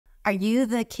Are you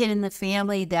the kid in the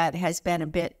family that has been a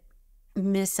bit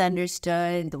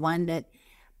misunderstood, the one that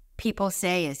people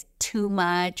say is too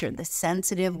much, or the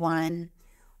sensitive one?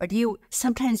 Or do you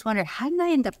sometimes wonder, how did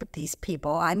I end up with these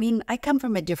people? I mean, I come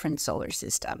from a different solar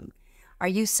system. Are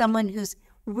you someone who's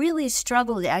really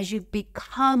struggled as you've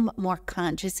become more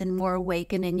conscious and more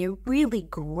awakened, and you're really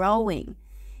growing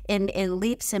in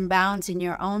leaps and bounds in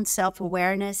your own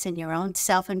self-awareness and your own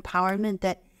self-empowerment,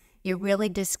 that you're really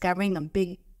discovering a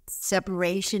big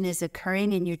separation is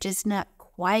occurring and you're just not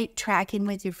quite tracking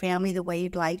with your family the way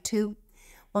you'd like to?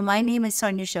 Well, my name is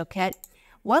Sonia Choquette.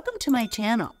 Welcome to my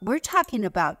channel. We're talking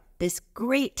about this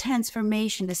great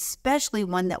transformation, especially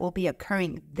one that will be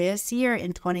occurring this year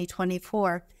in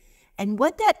 2024, and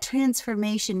what that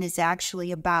transformation is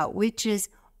actually about, which is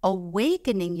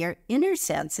awakening your inner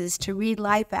senses to read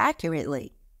life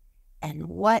accurately. And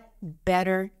what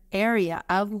better area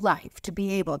of life to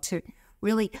be able to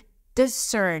really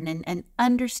discern and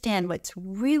understand what's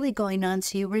really going on,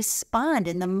 so you respond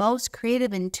in the most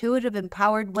creative, intuitive,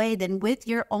 empowered way than with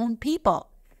your own people,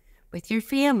 with your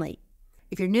family.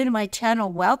 If you're new to my channel,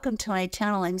 welcome to my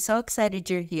channel. I'm so excited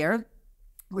you're here.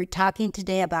 We're talking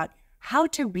today about how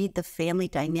to read the family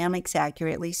dynamics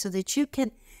accurately so that you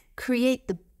can create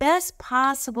the best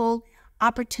possible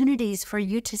opportunities for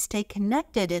you to stay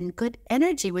connected in good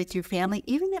energy with your family,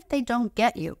 even if they don't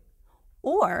get you,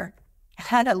 or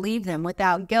how to leave them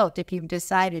without guilt if you've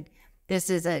decided this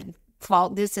is a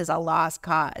fault, this is a lost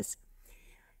cause.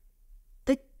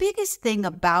 The biggest thing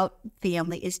about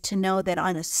family is to know that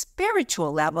on a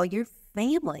spiritual level, your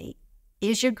family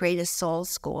is your greatest soul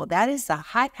school. That is the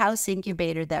hot house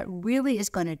incubator that really is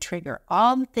going to trigger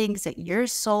all the things that your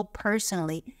soul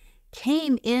personally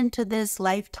came into this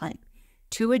lifetime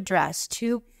to address,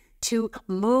 to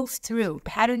move through,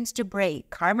 patterns to break,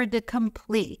 karma to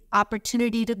complete,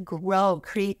 opportunity to grow,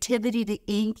 creativity to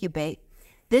incubate.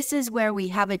 This is where we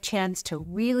have a chance to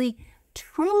really,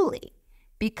 truly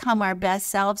become our best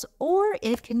selves, or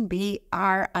it can be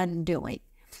our undoing.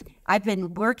 I've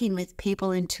been working with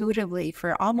people intuitively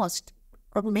for almost,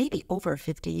 or maybe over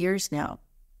 50 years now,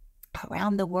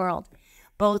 around the world,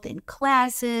 both in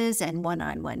classes and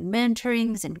one-on-one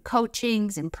mentorings and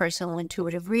coachings and personal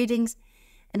intuitive readings.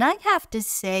 And I have to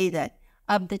say that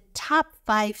of the top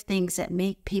 5 things that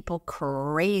make people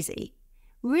crazy,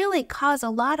 really cause a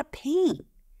lot of pain,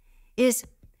 is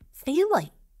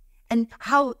family. And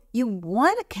how you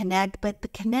want to connect, but the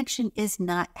connection is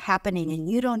not happening and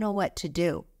you don't know what to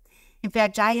do. In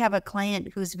fact, I have a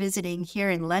client who's visiting here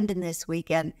in London this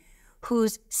weekend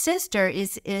whose sister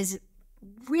is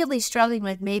really struggling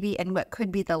with maybe in what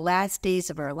could be the last days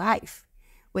of her life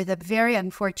with a very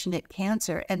unfortunate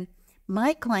cancer. And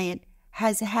my client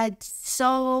has had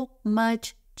so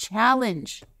much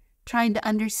challenge trying to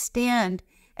understand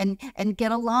and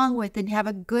get along with and have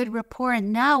a good rapport.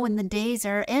 And now when the days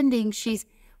are ending, she's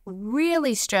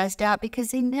really stressed out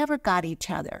because they never got each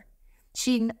other.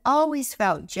 She always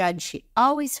felt judged. She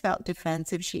always felt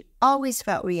defensive. She always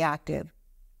felt reactive.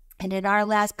 And in our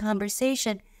last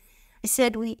conversation, I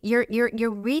said, you're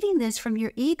reading this from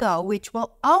your ego, which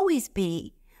will always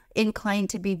be inclined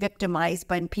to be victimized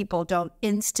when people don't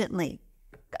instantly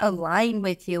align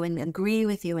with you and agree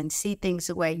with you and see things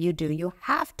the way you do. You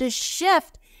have to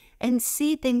shift and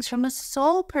see things from a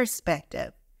soul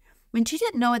perspective. When she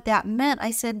didn't know what that meant,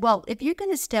 I said, well, if you're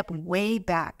going to step way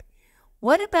back,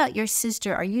 what about your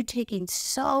sister are you taking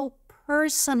so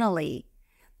personally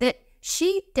that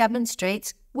she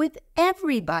demonstrates with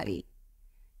everybody?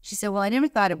 She said, well, I never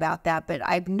thought about that, but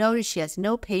I've noticed she has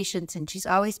no patience and she's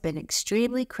always been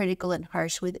extremely critical and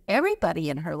harsh with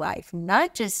everybody in her life,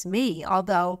 not just me,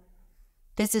 although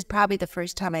this is probably the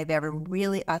first time I've ever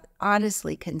really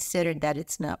honestly considered that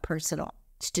it's not personal.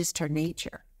 It's just her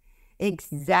nature.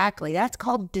 Exactly. That's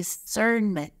called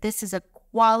discernment. This is a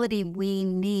quality we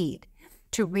need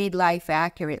to read life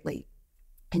accurately.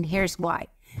 And here's why.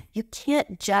 You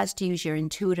can't just use your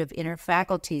intuitive inner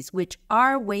faculties, which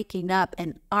are waking up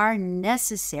and are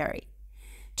necessary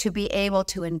to be able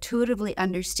to intuitively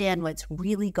understand what's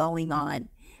really going on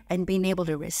and being able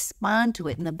to respond to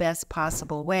it in the best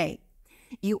possible way.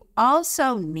 You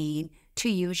also need to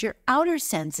use your outer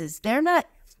senses. They're not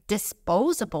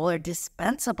disposable or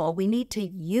dispensable. We need to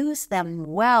use them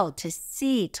well to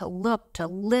see, to look, to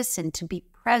listen, to be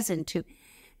present, to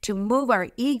move our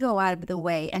ego out of the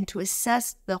way and to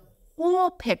assess the whole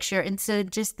picture instead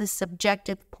of just the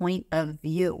subjective point of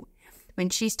view. When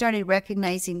she started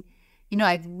recognizing,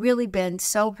 I've really been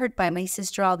so hurt by my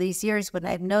sister all these years, when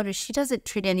I've noticed she doesn't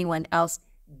treat anyone else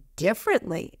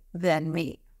differently than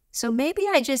me. So maybe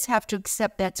I just have to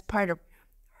accept that's part of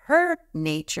her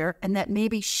nature and that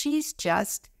maybe she's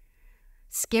just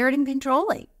scared and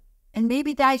controlling. And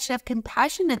maybe that I should have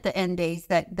compassion at the end days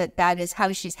that is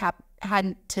how she's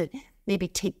had to maybe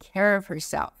take care of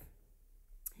herself.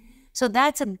 So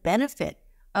that's a benefit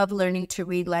of learning to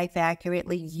read life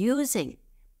accurately, using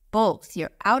both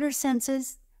your outer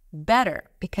senses better,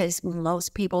 because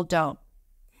most people don't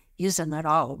use them at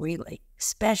all, really,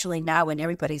 especially now when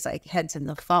everybody's like heads in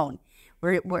the phone.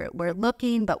 We're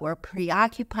looking, but we're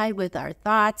preoccupied with our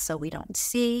thoughts, so we don't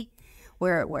see.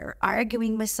 We're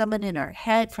arguing with someone in our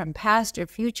head from past or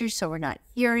future, so we're not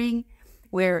hearing.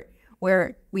 We're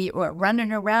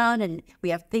running around and we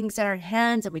have things in our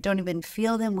hands and we don't even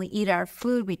feel them. We eat our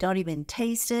food, we don't even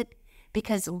taste it,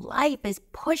 because life is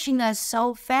pushing us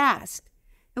so fast.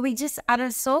 And we just, on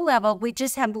a soul level, we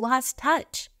just have lost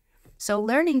touch. So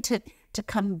learning to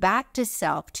come back to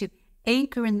self, to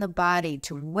anchor in the body,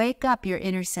 to wake up your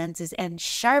inner senses and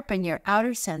sharpen your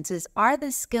outer senses are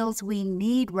the skills we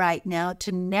need right now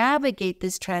to navigate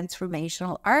this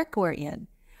transformational arc we're in.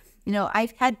 You know,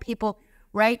 I've had people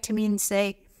write to me and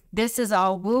say, this is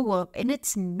all woo-woo, and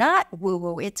it's not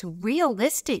woo-woo, it's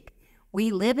realistic.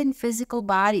 We live in physical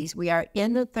bodies. We are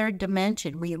in the third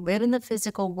dimension. We live in the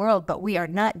physical world, but we are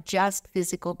not just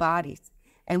physical bodies.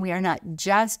 And we are not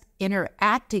just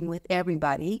interacting with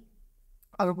everybody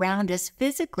around us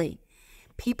physically.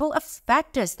 People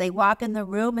affect us. They walk in the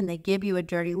room and they give you a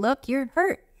dirty look, you're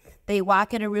hurt. They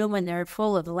walk in a room and they're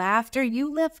full of laughter,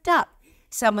 you lift up.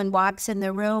 Someone walks in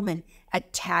the room and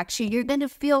attacks you, you're going to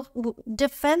feel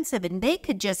defensive, and they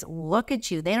could just look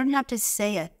at you. They don't have to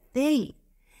say a thing.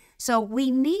 So we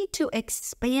need to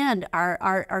expand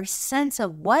our sense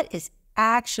of what is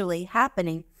actually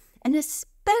happening, and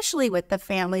especially with the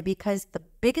family, because the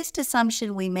biggest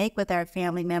assumption we make with our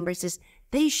family members is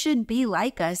they should be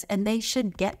like us and they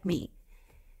should get me.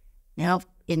 Now,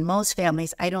 in most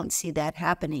families, I don't see that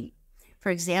happening. For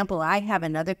example, I have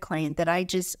another client that I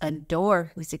just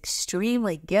adore who's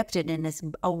extremely gifted and is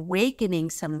awakening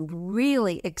some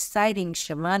really exciting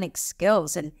shamanic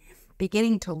skills and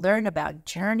beginning to learn about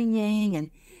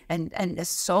journeying and the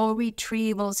soul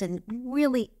retrievals and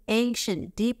really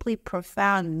ancient, deeply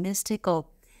profound,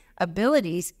 mystical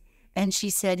abilities. And she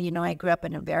said, you know, I grew up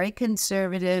in a very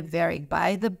conservative, very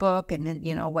by the book, and then,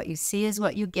 you know, what you see is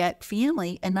what you get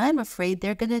family, and I'm afraid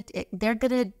they're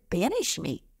gonna banish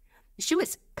me. She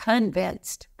was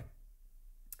convinced.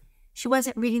 She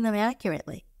wasn't reading them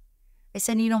accurately. I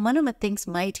said, you know, one of the things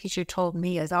my teacher told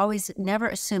me is always never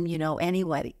assume you know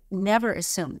anybody. Never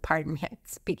assume, pardon me, I'm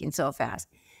speaking so fast.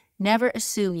 Never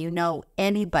assume you know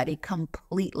anybody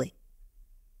completely,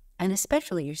 and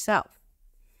especially yourself.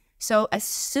 So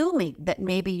assuming that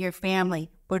maybe your family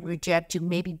would reject you,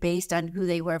 maybe based on who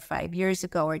they were 5 years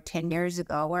ago or 10 years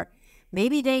ago, or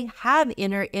maybe they have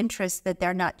inner interests that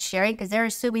they're not sharing because they're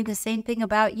assuming the same thing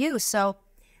about you. So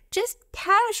just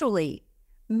casually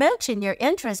mention your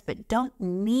interests, but don't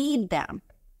need them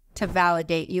to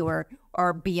validate you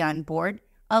or be on board.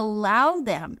 Allow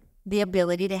them the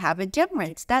ability to have a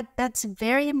difference. That's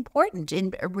very important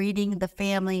in reading the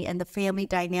family and the family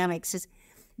dynamics. Is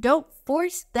don't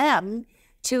force them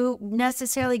to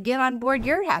necessarily get on board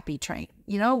your happy train.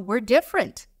 You know, we're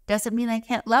different. Doesn't mean I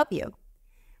can't love you.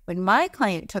 When my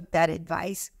client took that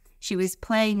advice, she was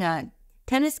playing a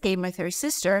tennis game with her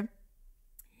sister.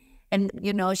 And,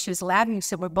 you know, she was laughing. She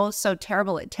said, we're both so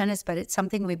terrible at tennis, but it's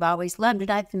something we've always loved.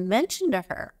 And I've mentioned to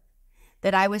her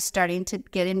that I was starting to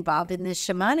get involved in this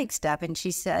shamanic stuff. And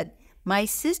she said, my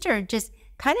sister just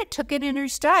kind of took it in her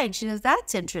stride. She says,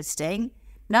 that's interesting.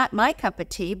 Not my cup of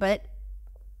tea, but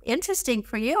interesting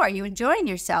for you. Are you enjoying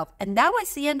yourself? And that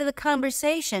was the end of the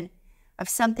conversation of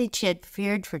something she had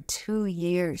feared for 2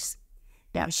 years.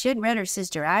 Now, she had read her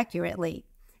sister accurately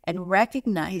and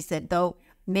recognized that though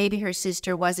maybe her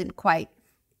sister wasn't quite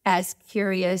as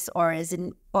curious or as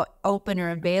open or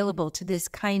available to this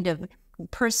kind of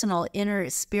personal inner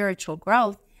spiritual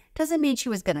growth, doesn't mean she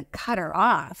was going to cut her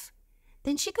off.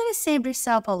 Then she could have saved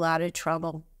herself a lot of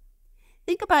trouble.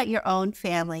 Think about your own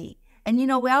family. And, you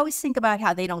know, we always think about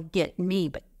how they don't get me,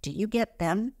 but do you get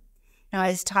them? Now, I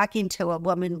was talking to a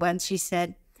woman once. She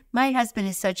said, my husband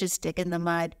is such a stick in the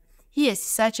mud. He is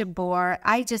such a bore.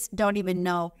 I just don't even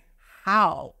know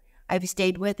how I've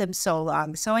stayed with him so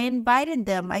long. So I invited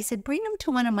them. I said, bring him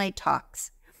to one of my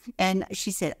talks. And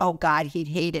she said, oh, God, he'd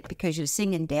hate it because you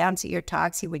sing and dance at your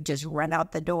talks. He would just run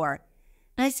out the door.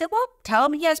 And I said, well, tell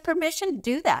him he has permission to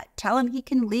do that. Tell him he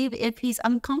can leave if he's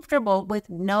uncomfortable with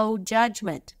no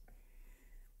judgment.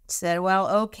 Said, well,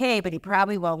 okay, but he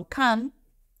probably won't come.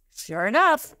 Sure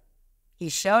enough, he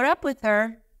showed up with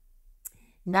her.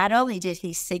 not only did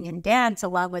he sing and dance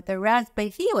along with the rest, but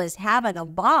he was having a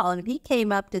ball. And he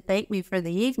came up to thank me for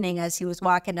the evening as he was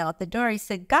walking out the door. He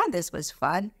said, God, this was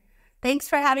fun. Thanks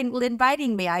for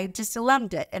inviting me. I just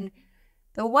loved it. And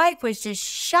the wife was just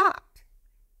shocked.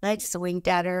 I just winked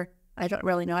at her. I don't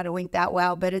really know how to wink that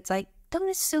well, but it's like, don't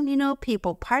assume you know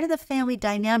people. Part of the family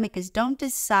dynamic is don't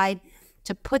decide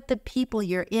to put the people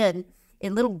you're in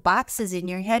little boxes in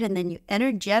your head, and then you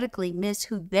energetically miss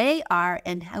who they are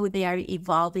and how they are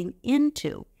evolving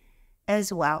into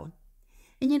as well.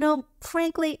 And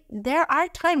frankly, there are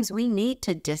times we need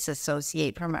to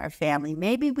disassociate from our family.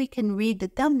 Maybe we can read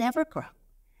that they'll never grow.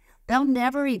 They'll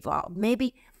never evolve.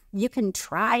 Maybe you can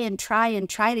try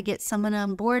to get someone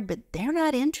on board, but they're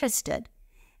not interested.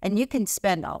 And you can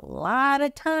spend a lot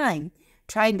of time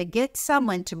trying to get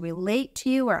someone to relate to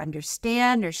you or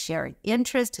understand or share an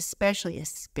interest, especially a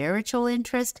spiritual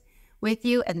interest with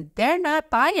you, and they're not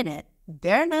buying it.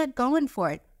 They're not going for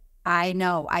it. I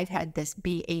know I've had this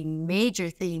be a major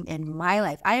theme in my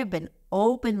life. I have been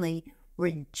openly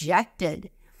rejected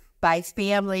by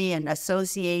family and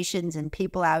associations and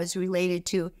people I was related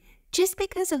to just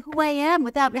because of who I am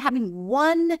without having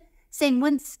saying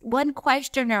one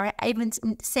question or even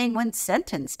saying one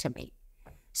sentence to me.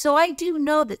 So I do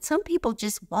know that some people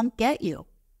just won't get you.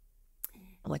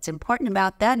 And what's important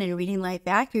about that in reading life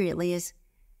accurately is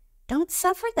don't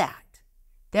suffer that.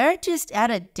 They're just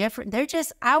I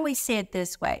always say it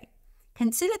this way.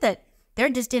 Consider that they're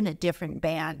just in a different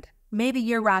band. Maybe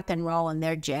you're rock and roll and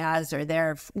they're jazz, or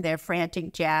they're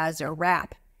frantic jazz or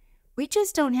rap. We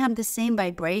just don't have the same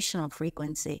vibrational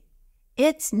frequency.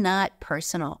 It's not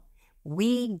personal.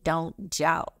 We don't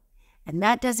gel. And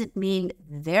that doesn't mean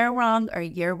they're wrong or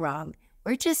you're wrong.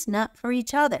 We're just not for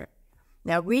each other.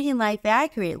 Now, reading life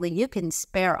accurately, you can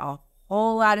spare a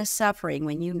whole lot of suffering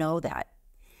when you know that.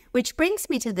 Which brings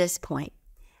me to this point.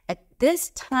 At this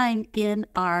time in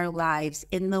our lives,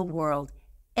 in the world,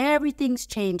 everything's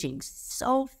changing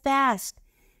so fast,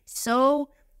 so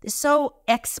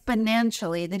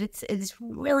exponentially that it's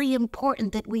really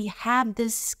important that we have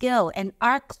this skill. And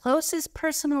our closest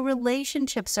personal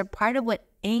relationships are part of what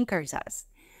anchors us,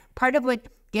 part of what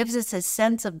gives us a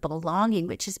sense of belonging,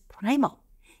 which is primal,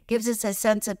 gives us a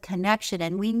sense of connection.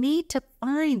 And we need to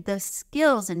find the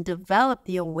skills and develop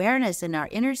the awareness in our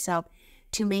inner self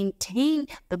to maintain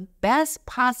the best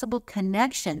possible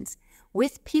connections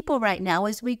with people right now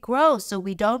as we grow, so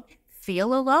we don't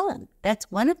feel alone.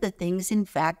 That's one of the things, in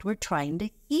fact, we're trying to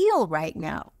heal right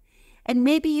now. And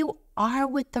maybe you are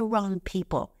with the wrong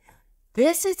people.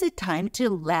 This is a time to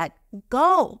let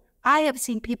go. I have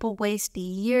seen people waste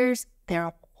years,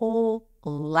 their whole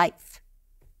life,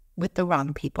 with the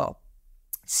wrong people,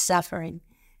 suffering,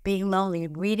 being lonely,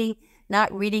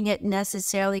 not reading it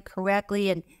necessarily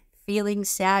correctly, and feeling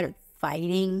sad or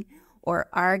fighting or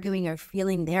arguing or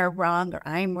feeling they're wrong or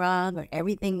I'm wrong or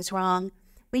everything's wrong.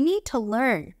 We need to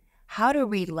learn how to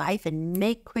read life and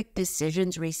make quick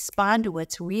decisions, respond to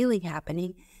what's really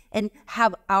happening, and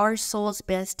have our soul's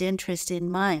best interest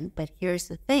in mind. But here's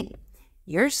the thing.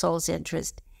 Your soul's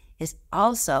interest is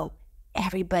also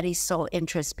everybody's soul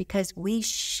interest, because we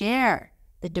share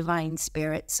the divine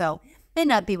spirit. So it may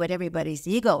not be what everybody's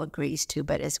ego agrees to,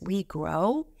 but as we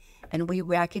grow and we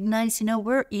recognize,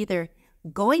 we're either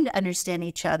going to understand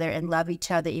each other and love each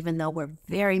other, even though we're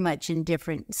very much in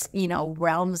different,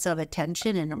 realms of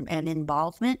attention and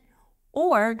involvement,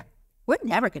 or we're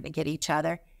never going to get each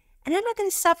other. And I'm not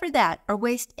going to suffer that or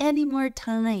waste any more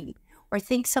time or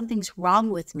think something's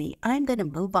wrong with me. I'm going to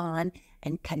move on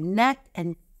and connect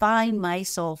and find my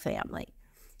soul family.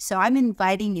 So I'm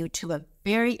inviting you to a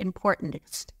very important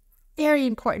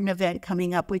event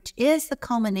coming up, which is the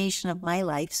culmination of my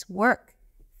life's work.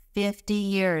 50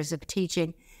 years of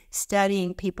teaching,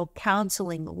 studying people,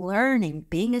 counseling, learning,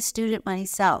 being a student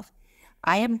myself.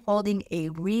 I am holding a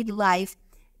Read Life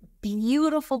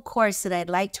beautiful course that I'd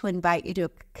like to invite you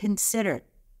to consider.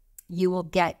 You will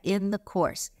get in the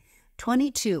course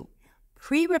 22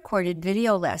 pre-recorded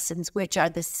video lessons, which are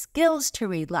the skills to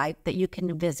read life that you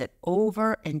can visit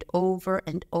over and over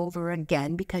and over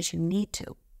again because you need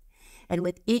to. And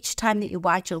with each time that you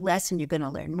watch a lesson, you're going to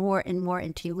learn more and more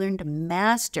until you learn to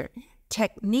master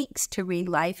techniques to read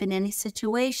life in any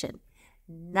situation.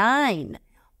 9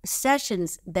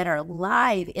 sessions that are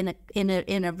live in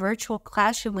a virtual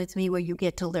classroom with me, where you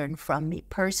get to learn from me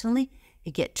personally.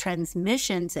 You get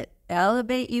transmissions that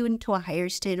elevate you into a higher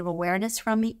state of awareness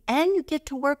from me, and you get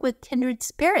to work with kindred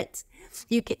spirits.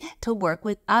 You get to work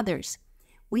with others.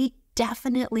 We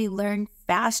definitely learn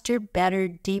faster, better,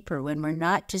 deeper when we're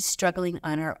not just struggling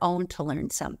on our own to learn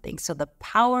something. So the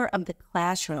power of the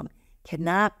classroom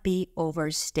cannot be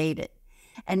overstated.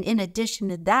 And in addition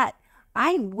to that,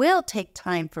 I will take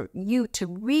time for you to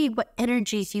read what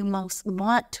energies you most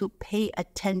want to pay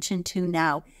attention to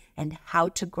now and how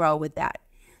to grow with that.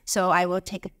 So I will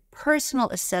take a personal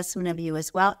assessment of you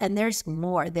as well. And there's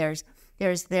more. There's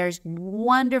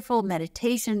wonderful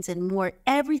meditations and more,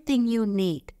 everything you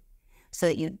need so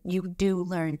that you do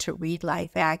learn to read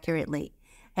life accurately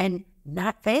and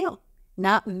not fail,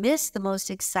 not miss the most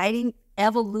exciting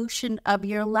evolution of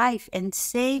your life and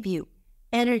save you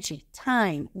energy,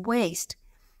 time, waste,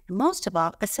 and most of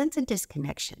all, a sense of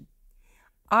disconnection.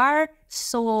 Our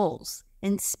souls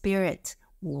and spirits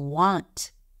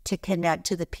want to connect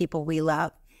to the people we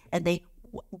love, and they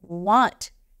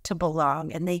want to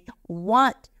belong, and they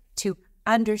want to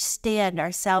understand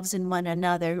ourselves and one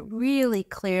another really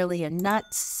clearly and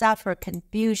not suffer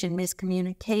confusion,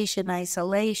 miscommunication,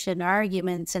 isolation,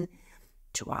 arguments, and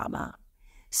drama.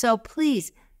 So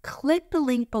please click the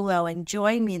link below and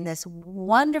join me in this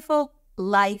wonderful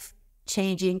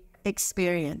life-changing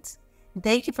experience.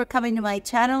 Thank you for coming to my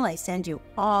channel. I send you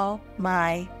all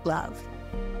my love.